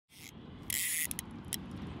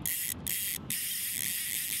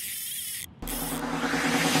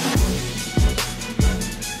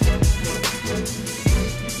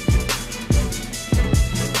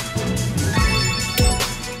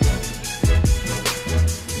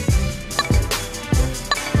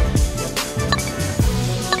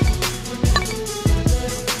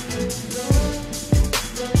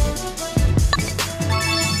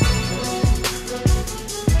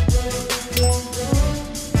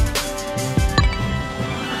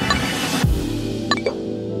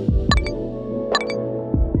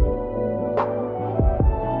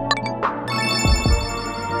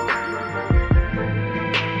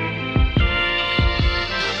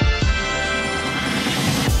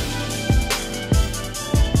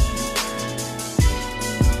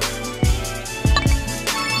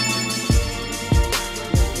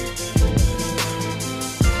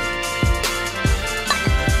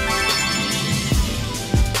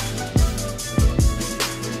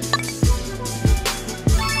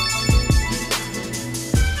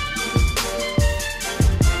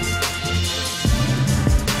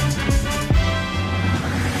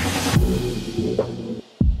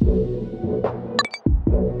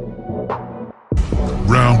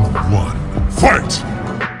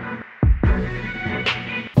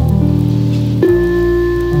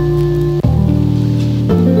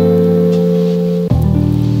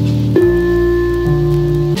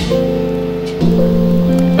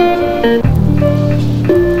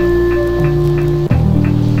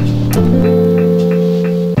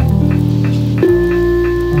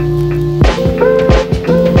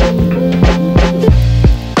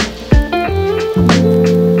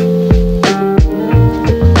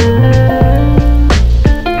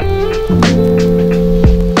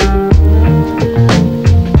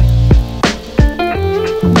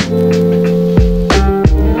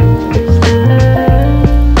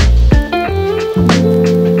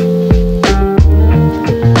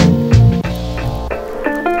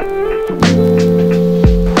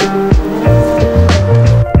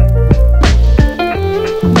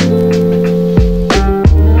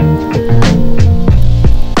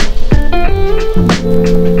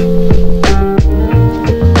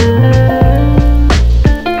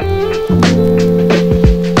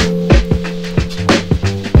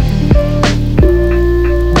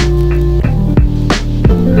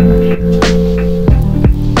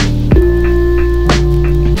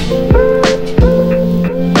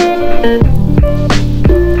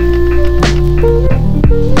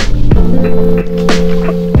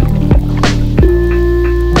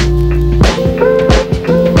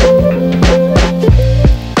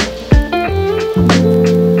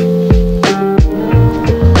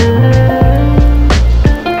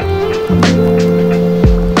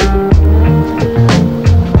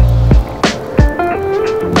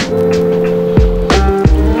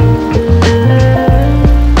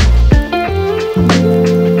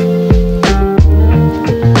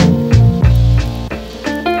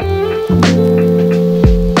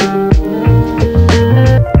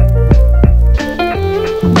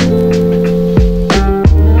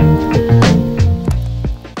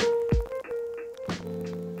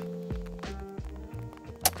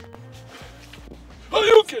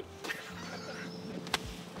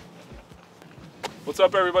What's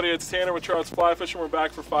up, everybody? It's Tanner with Trouts Fly Fishing. We're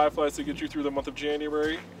back for 5 flies to get you through the month of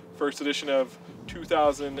January, first edition of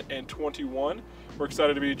 2021. We're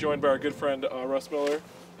excited to be joined by our good friend Russ Miller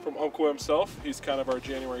from Umpqua himself. He's kind of our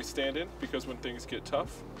January stand-in because when things get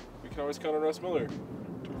tough, we can always count on Russ Miller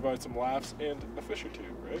to provide some laughs and a fish or two,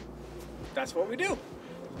 right? That's what we do.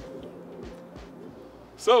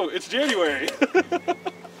 So, it's January.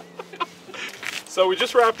 So we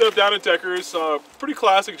just wrapped up down at Deckers. Pretty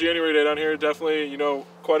classic January day down here. Definitely, you know,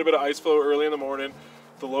 quite a bit of ice flow early in the morning.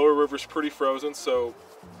 The lower river's pretty frozen, so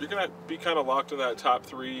you're gonna be kind of locked in that top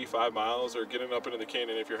 3-5 miles or getting up into the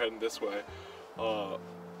canyon if you're heading this way.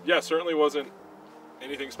 Yeah, certainly wasn't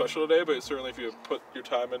anything special today, but certainly if you put your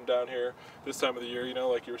time in down here this time of the year, you know,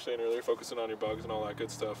 like you were saying earlier, focusing on your bugs and all that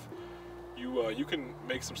good stuff, you can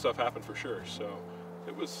make some stuff happen for sure. So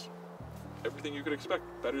it was everything you could expect,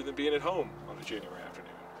 better than being at home on a January afternoon,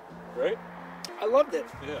 right? I loved it.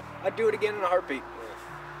 Yeah. I'd do it again in a heartbeat.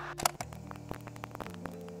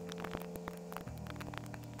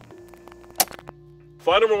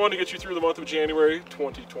 Fly number 1 to get you through the month of January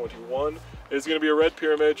 2021 is going to be a red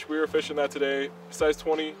pyramid. We were fishing that today, size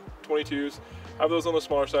 20, 22s. Have those on the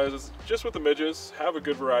smaller sizes. Just with the midges, have a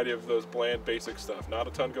good variety of those bland, basic stuff. Not a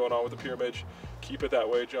ton going on with the pyramid. Keep it that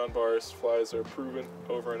way. John Barr's flies are proven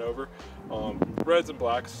over and over. Reds and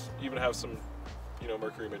blacks, even have some, you know,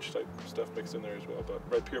 mercury midge type stuff mixed in there as well. But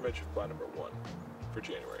red pyramid, fly number 1 for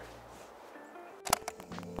January.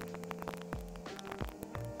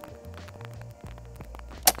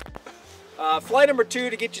 Flight number 2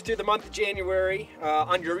 to get you through the month of January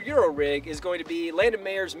on your Euro rig is going to be Landon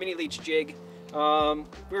Mayer's mini leech jig. We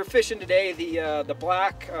were fishing today the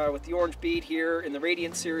black with the orange bead here in the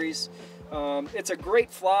Radiant series. It's a great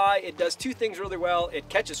fly. It does 2 things really well. It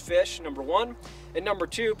catches fish, number 1, and number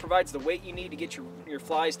 2, provides the weight you need to get your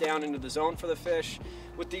flies down into the zone for the fish.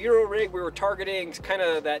 With the Euro rig, we were targeting kind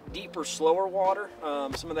of that deeper, slower water,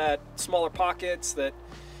 some of that smaller pockets that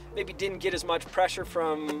maybe didn't get as much pressure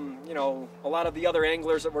from, you know, a lot of the other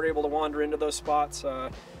anglers that were able to wander into those spots.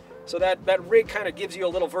 So that rig kind of gives you a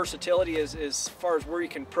little versatility as far as where you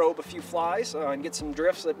can probe a few flies and get some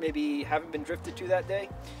drifts that maybe haven't been drifted to that day.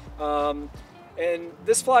 And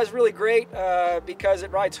this fly is really great because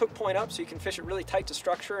it rides hook point up, so you can fish it really tight to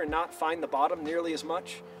structure and not find the bottom nearly as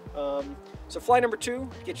much. So fly number 2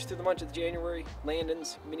 to get you through the month of January,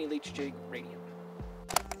 Landon's mini leech jig Radiant.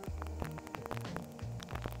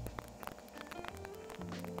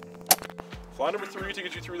 Fly number 3 to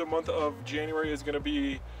get you through the month of January is going to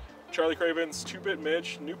be Charlie Craven's 2-bit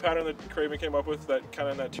midge. New pattern that Craven came up with, that kind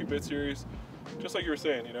of in that 2-bit series. Just like you were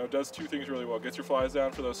saying, you know, it does 2 things really well. Gets your flies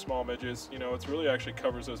down for those small midges. You know, it's really actually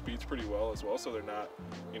covers those beads pretty well as well, so they're not,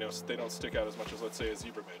 you know, they don't stick out as much as, let's say, a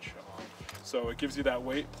zebra midge. So it gives you that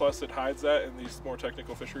weight, plus it hides that in these more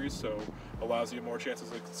technical fisheries, so allows you more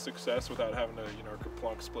chances of success without having to, you know,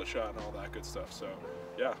 plunk, split shot, and all that good stuff. So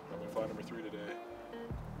yeah, I'm going to fly number 3 today.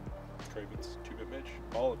 Craven's 2-bit midge,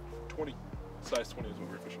 all 20, size 20 is what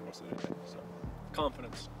we're fishing most of the day. So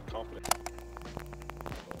Confidence. confident.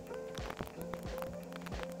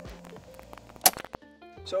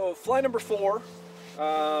 So fly number 4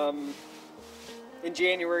 in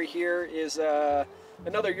January here is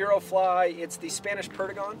another Euro fly. It's the Spanish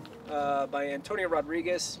Perdigon by Antonio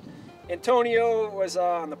Rodriguez. Antonio was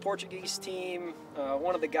on the Portuguese team,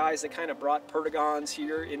 one of the guys that kind of brought Perdigons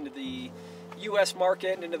here into the U.S.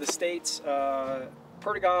 market and into the States.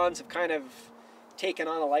 Perdigons have kind of taken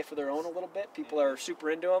on a life of their own a little bit. People are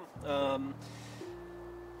super into them.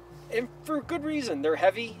 And for good reason. They're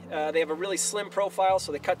heavy. They have a really slim profile,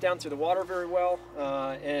 so they cut down through the water very well.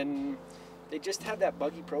 And they just have that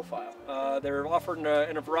buggy profile. They're offered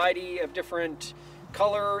in a variety of different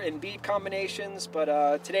color and bead combinations,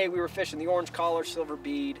 but today we were fishing the orange collar, silver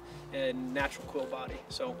bead, and natural quill body.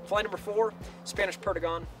 So fly number 4, Spanish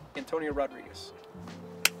Perdigon, Antonio Rodriguez.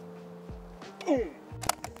 Boom!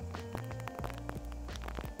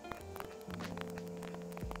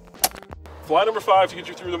 Fly number 5 to get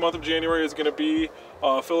you through the month of January is going to be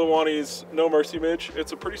Phil Iwani's No Mercy midge.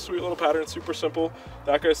 It's a pretty sweet little pattern, super simple.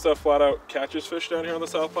 That guy's stuff flat out catches fish down here on the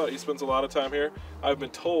South Platte. He spends a lot of time here. I've been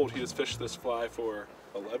told he has fished this fly for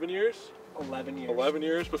 11 years? 11 years. 11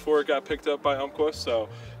 years before it got picked up by Umpqua. So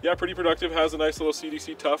yeah, pretty productive. Has a nice little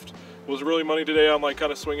CDC tuft. Was really money today on like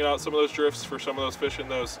kind of swinging out some of those drifts for some of those fish in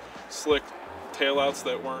those slick tailouts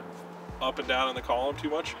that weren't up and down in the column too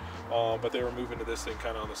much. But they were moving to this thing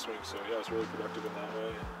kind of on the swing. So yeah, it was really productive in that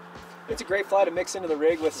way. It's a great fly to mix into the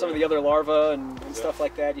rig with some of the other larvae and stuff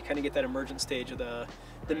like that. You kind of get that emergent stage of the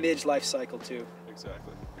midge life cycle too.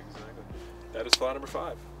 Exactly, exactly. That is fly number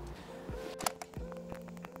 5.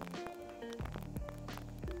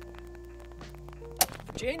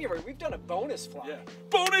 January, we've done a bonus fly. Yeah.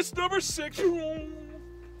 Bonus number 6.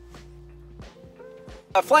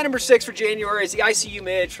 Fly number 6 for January is the ICU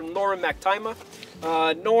midge from Norm Mactima.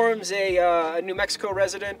 Norm's a New Mexico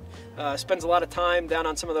resident, spends a lot of time down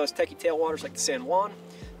on some of those techie tailwaters like the San Juan.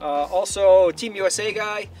 Also a Team USA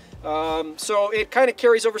guy, so it kind of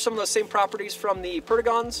carries over some of those same properties from the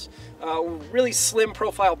Perdigons. Really slim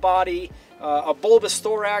profile body, a bulbous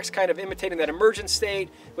thorax kind of imitating that emergent state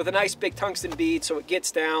with a nice big tungsten bead so it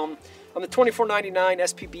gets down. On the 2499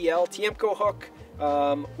 SPBL Tiemco hook,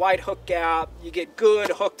 wide hook gap, you get good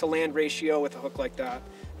hook to land ratio with a hook like that.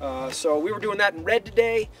 So we were doing that in red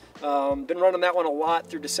today. Been running that one a lot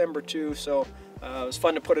through December too, so it was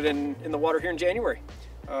fun to put it in the water here in January.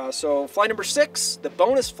 So fly number 6, the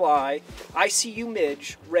bonus fly, ICU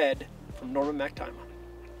midge, red from Norman Mactima.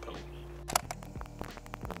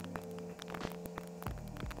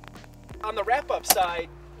 On the wrap-up side,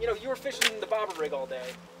 you know, you were fishing the bobber rig all day.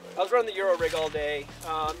 I was running the Euro rig all day.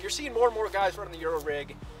 You're seeing more and more guys running the Euro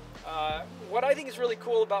rig. What I think is really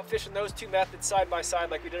cool about fishing those two methods side by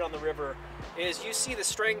side like we did on the river is you see the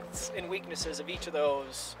strengths and weaknesses of each of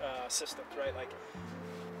those systems, right? Like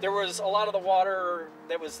there was a lot of the water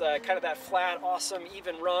that was kind of that flat, awesome,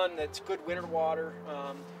 even run that's good winter water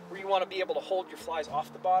where you want to be able to hold your flies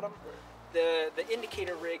off the bottom. The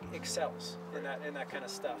indicator rig excels in that kind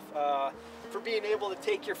of stuff. For being able to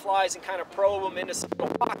take your flies and kind of probe them into some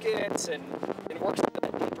little pockets and work some of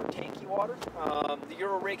that deeper tanky water. The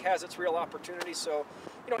Euro rig has its real opportunity. So,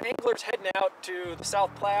 you know, anglers heading out to the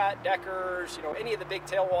South Platte, Deckers, you know, any of the big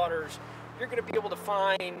tailwaters, you're going to be able to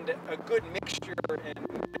find a good mixture and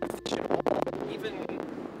fish it all, even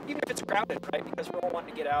if it's crowded, right? Because we're all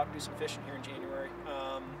wanting to get out and do some fishing here in January.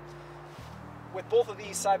 With both of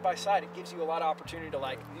these side by side, it gives you a lot of opportunity to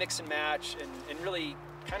like mix and match and really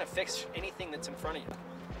kind of fix anything that's in front of you.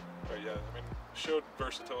 Right, yeah, I mean, showed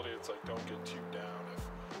versatility. It's like, don't get too down.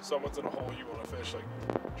 If someone's in a hole you want to fish, like,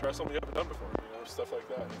 try something you haven't done before, you know, stuff like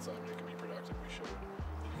that. It's, I mean, it can be productive. We showed that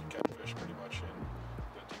you can catfish pretty much in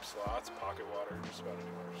the deep slots, pocket water, just about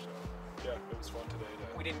anywhere. So, yeah, it was fun today.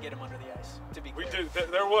 We didn't get them under the ice, to be clear. We did.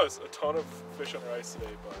 There was a ton of fish under ice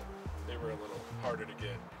today, but they were a little harder to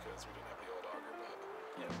get because we didn't have the old auger, but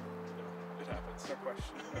yeah, you know, it happens. No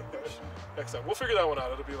question. No question. Next time, we'll figure that one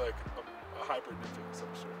out. It'll be like a hybrid nymphing of some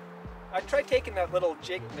sort. I tried taking that little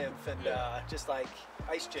jig nymph and just like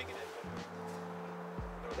ice jigging it.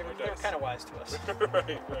 But they were kind of wise to us.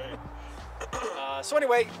 right. So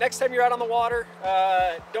anyway, next time you're out on the water,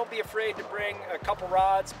 don't be afraid to bring a couple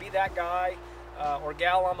rods. Be that guy or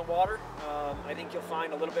gal on the water. I think you'll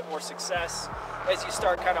find a little bit more success as you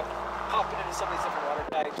start kind of popping into some of these different water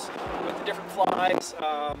types with the different flies.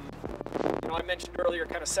 You know, I mentioned earlier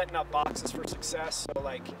kind of setting up boxes for success. So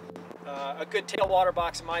like a good tailwater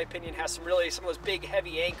box, in my opinion, has some of those big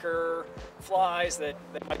heavy anchor flies that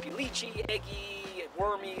might be leechy, eggy,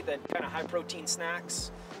 wormy, that kind of high protein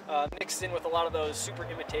snacks mixed in with a lot of those super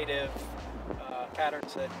imitative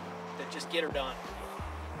patterns that just get her done.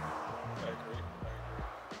 I agree.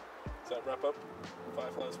 Does that wrap up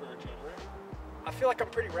 5 flies for January? I feel like I'm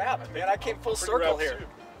pretty wrapped, man. I came full circle here. Too.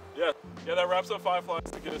 Yeah, that wraps up 5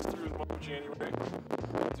 flies to get us through the month of January.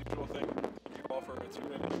 As usual thing, thank you all for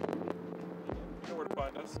tuning in. You know where to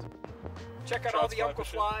find us. Check out Trouts all the Umpqua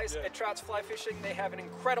Fly flies Fishing. at Trouts Fly Fishing. They have an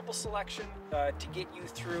incredible selection to get you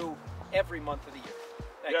through every month of the year.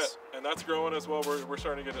 Thanks. Yeah, and that's growing as well. We're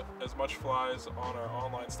starting to get as much flies on our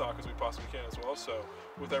online stock as we possibly can as well. So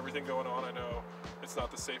with everything going on, I know it's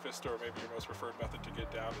not the safest or maybe your most preferred method to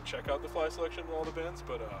get down and check out the fly selection in all the bins,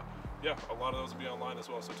 but yeah, a lot of those will be online as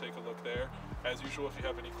well, so take a look there. As usual, if you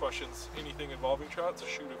have any questions, anything involving trouts,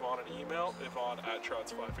 shoot Yvonne an email,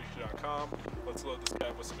 Yvonne@troutsflyfishing.com. Let's load this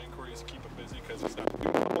guy with some inquiries, keep him busy because he's not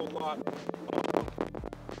doing a whole lot.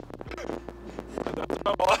 That's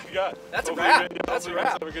about all I got. That's a wrap.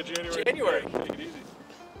 Have a good January. January. Take it easy.